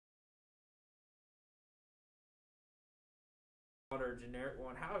broader, generic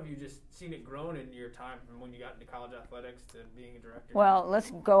one, how have you just seen it grown in your time from when you got into college athletics to being a director? Well,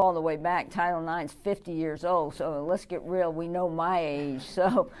 let's go all the way back. Title IX is 50 years old, so let's get real. We know my age.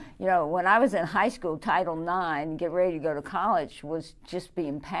 So, when I was in high school, Title IX, get ready to go to college, was just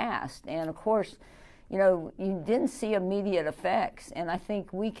being passed. And, of course, you didn't see immediate effects. And I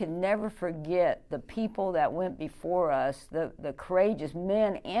think we can never forget the people that went before us, the courageous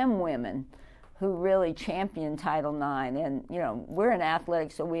men and women who really championed Title IX. And, we're in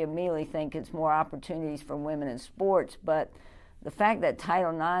athletics, so we immediately think it's more opportunities for women in sports. But the fact that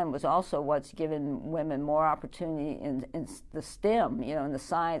Title IX was also what's given women more opportunity in the STEM, in the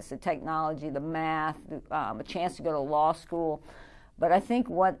science, the technology, the math, a chance to go to law school. But I think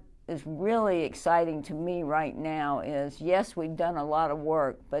what is really exciting to me right now is, yes, we've done a lot of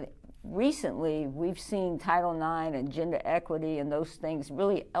work, but recently we've seen Title IX and gender equity and those things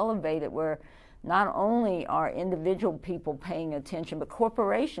really elevated, where not only are individual people paying attention, but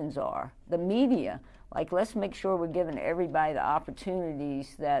corporations are, the media. Like, let's make sure we're giving everybody the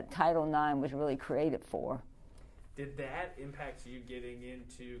opportunities that Title IX was really created for. Did that impact you getting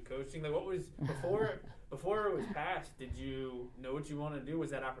into coaching? Like, what was, before it was passed, did you know what you want to do? Was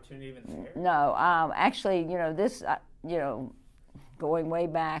that opportunity even there? No, actually, going way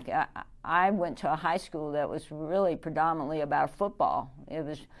back, I went to a high school that was really predominantly about football.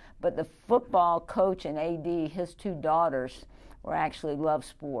 But the football coach and AD, his two daughters, actually love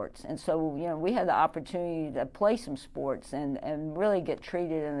sports. And so, we had the opportunity to play some sports and really get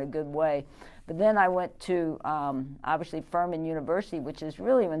treated in a good way. But then I went to, obviously, Furman University, which is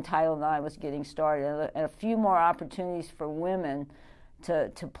really when Title IX was getting started, and a few more opportunities for women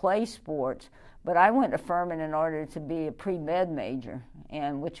to play sports. But I went to Furman in order to be a pre-med major,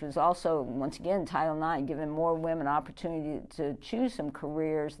 and which was also, once again, Title IX, giving more women opportunity to choose some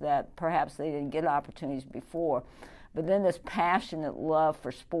careers that perhaps they didn't get opportunities before. But then this passionate love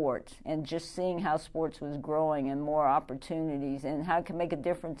for sports and just seeing how sports was growing and more opportunities and how it can make a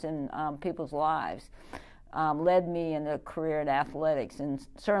difference in people's lives led me in a career in athletics, and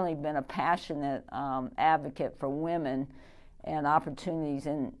certainly been a passionate advocate for women and opportunities.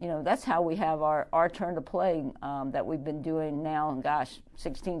 And, that's how we have our turn to play that we've been doing now,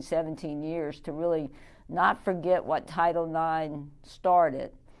 16, 17 years, to really not forget what Title IX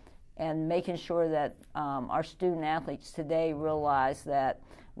started, and making sure that our student athletes today realize that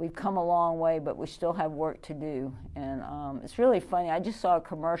we've come a long way, but we still have work to do. And it's really funny. I just saw a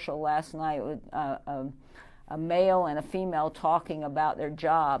commercial last night with a male and a female talking about their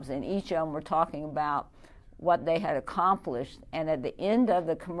jobs, and each of them were talking about what they had accomplished. And at the end of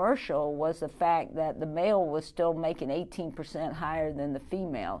the commercial was the fact that the male was still making 18% higher than the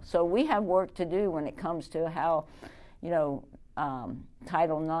female. So we have work to do when it comes to how,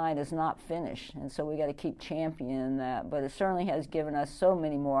 Title IX is not finished, and so we got to keep championing that. But it certainly has given us so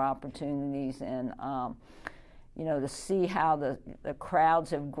many more opportunities, and to see how the crowds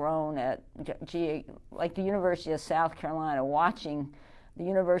have grown at, like the University of South Carolina, watching the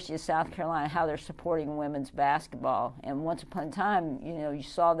University of South Carolina, how they're supporting women's basketball. And once upon a time, you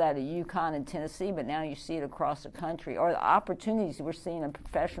saw that at UConn and Tennessee, but now you see it across the country. Or the opportunities we're seeing in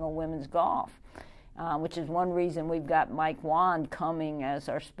professional women's golf, which is one reason we've got Mike Wand coming as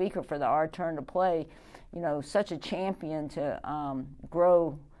our speaker for the Our Turn to Play. Such a champion to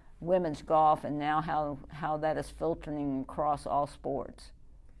grow women's golf, and now how that is filtering across all sports.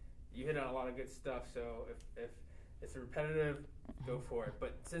 You hit on a lot of good stuff, so if it's repetitive, go for it.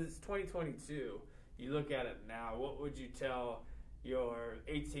 But since it's 2022, you look at it now, what would you tell your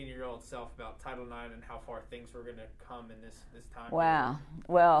 18-year-old self about Title IX and how far things were going to come in this time? Wow.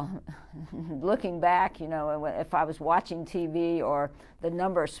 Well, looking back, if I was watching TV, or the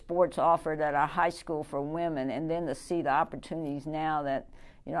number of sports offered at our high school for women, and then to see the opportunities now that,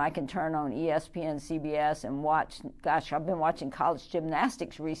 I can turn on ESPN, CBS, and watch, I've been watching college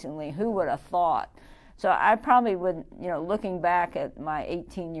gymnastics recently. Who would have thought? So I probably would, looking back at my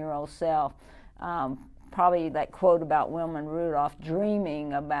 18-year-old self, probably that quote about Wilma Rudolph,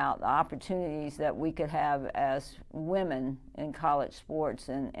 dreaming about the opportunities that we could have as women in college sports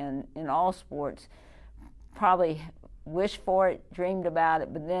and in all sports. Probably wished for it, dreamed about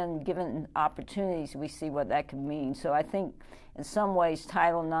it, but then given opportunities, we see what that could mean. So I think in some ways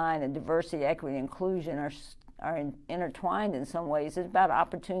Title IX and diversity, equity, inclusion are intertwined in some ways. It's about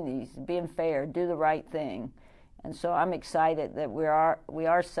opportunities, being fair, do the right thing. And so I'm excited that we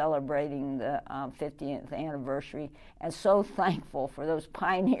are celebrating the 50th anniversary, and so thankful for those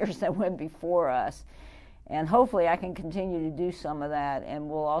pioneers that went before us. And hopefully I can continue to do some of that, and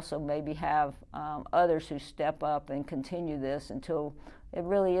we'll also maybe have others who step up and continue this until it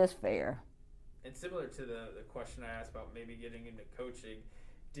really is fair. And similar to the question I asked about maybe getting into coaching,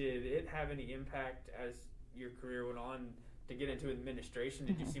 did it have any impact as your career went on to get into administration?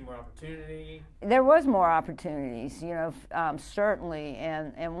 Did you see more opportunity? There was more opportunities, certainly.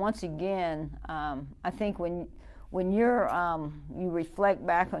 And once again, I think when you reflect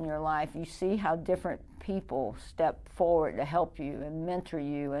back on your life, you see how different people step forward to help you and mentor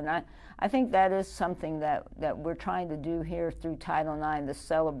you. And I think that is something that we're trying to do here through Title IX, the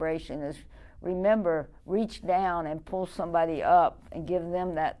celebration, is remember, reach down and pull somebody up and give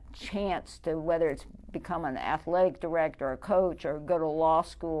them that chance to, whether it's become an athletic director or a coach or go to law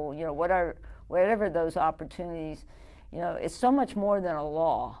school, whatever those opportunities, it's so much more than a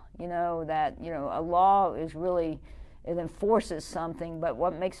law, that, a law is really, it enforces something, but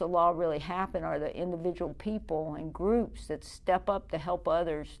what makes a law really happen are the individual people and groups that step up to help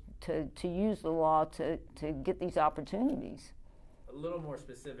others to use the law to get these opportunities. A little more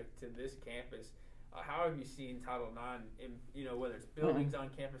specific to this campus, how have you seen Title IX, whether it's buildings on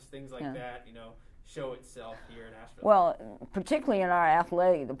campus, things like that, show itself here in Asheville? Well, particularly in our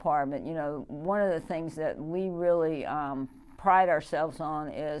athletic department, one of the things that we really pride ourselves on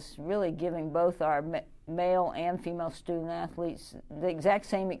is really giving both our male and female student athletes the exact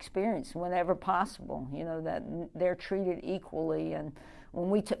same experience whenever possible, that they're treated equally. And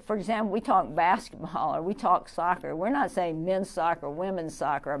when for example, we talk basketball or we talk soccer, we're not saying men's soccer, women's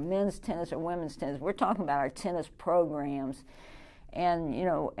soccer, or men's tennis or women's tennis. We're talking about our tennis programs. And,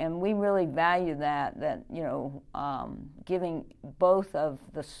 and we really value that giving both of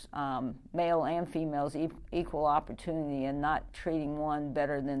the male and females equal opportunity and not treating one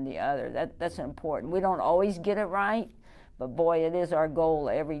better than the other. That's important. We don't always get it right, but boy, it is our goal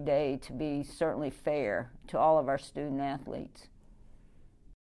every day to be certainly fair to all of our student athletes.